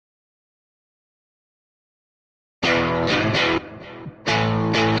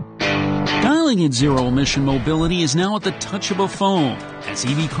Dabbling in zero-emission mobility is now at the touch of a phone as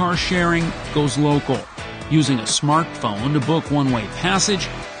EV car sharing goes local. Using a smartphone to book one-way passage,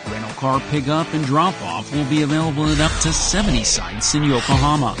 rental car pickup and drop-off will be available at up to 70 sites in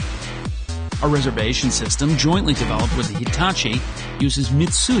Yokohama. A reservation system jointly developed with Hitachi uses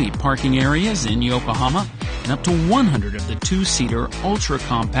Mitsui parking areas in Yokohama and up to 100 of the two-seater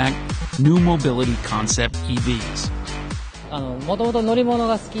ultra-compact New Mobility Concept EVs. もともと乗り物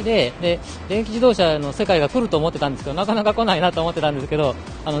が好きで、電気自動車の世界が来ると思ってたんですけど、なかなか来ないなと思ってたんですけど、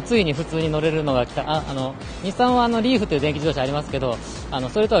ついに普通に乗れるのが来た。日産はリーフという電気自動車ありますけど、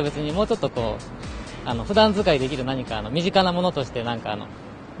それとは別にもうちょっとこう、普段使いできる何か身近なものとして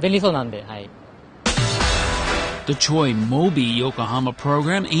便利そうなんで、はい。The Choi-Mobi Yokohama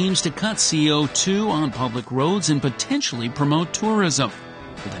program aims to cut CO2 on public roads and potentially promote tourism,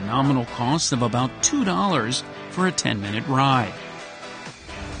 with a nominal cost of about $2 for a 10-minute ride.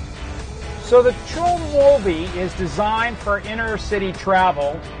 So the Choi-Mobi is designed for inner city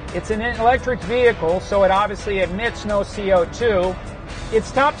travel. It's an electric vehicle, so it obviously emits no CO2. Its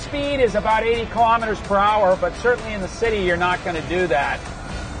top speed is about 80 kilometers per hour, but certainly in the city you're not going to do that.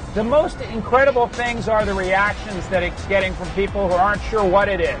 The most incredible things are the reactions that it's getting from people who aren't sure what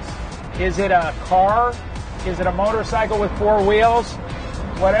it is. Is it a car? Is it a motorcycle with four wheels?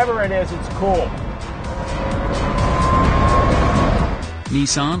 Whatever it is, it's cool.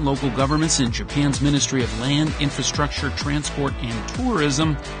 Nissan, local governments, and Japan's Ministry of Land, Infrastructure, Transport, and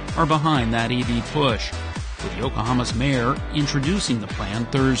Tourism are behind that EV push, with Yokohama's mayor introducing the plan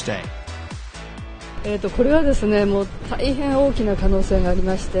Thursday. これはですね、もう大変大きな可能性があり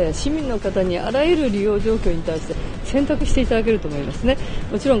まして、市民の方にあらゆる利用状況に対して選択していただけると思いますね。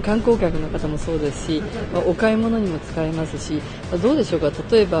もちろん観光客の方もそうですし、お買い物にも使えますし、どうでしょうか、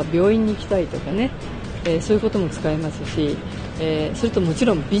例えば病院に行きたいとかね、そういうことも使えますし、それともち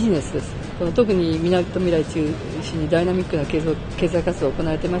ろんビジネスです。特にみなとみらい中心にダイナミックな経済活動が行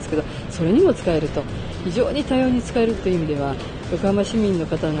われていますけど、それにも使えると、非常に多様に使えるという意味では、横浜市民の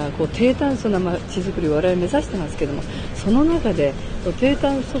方が低炭素な街づくりを我々目指してますけども、その中で低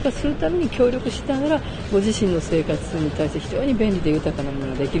炭素化するために協力しながらご自身の生活に対して非常に便利で豊かなも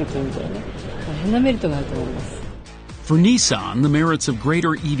のができるという意味ではね、大変なメリットがあると思います。For Nissan, the merits of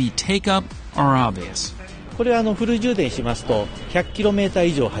greater EV take-up are obvious. これはフル充電しますと 100km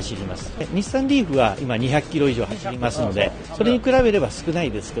以上走ります。日産リーフは今 200km 以上走りますので、それに比べれば少な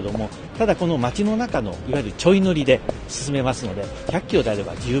いですけども、ただこの街の中のいわゆるちょい乗りで進めますので、100km であれ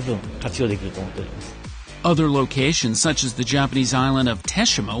ば十分活用できると思っております。Other locations, such as the Japanese island of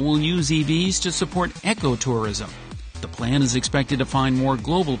Teshima, will use EVs to support ecotourism. The plan is expected to find more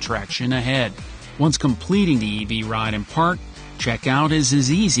global traction ahead. Once completing the EV ride and park, checkout is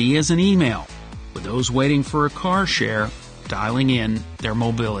as easy as an email, with those waiting for a car share dialing in their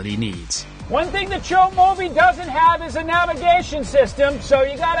mobility needs. One thing the Choi-Mobi doesn't have is a navigation system, so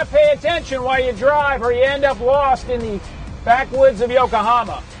you got to pay attention while you drive or you end up lost in the backwoods of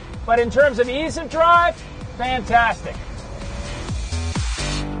Yokohama. But in terms of ease of drive, fantastic.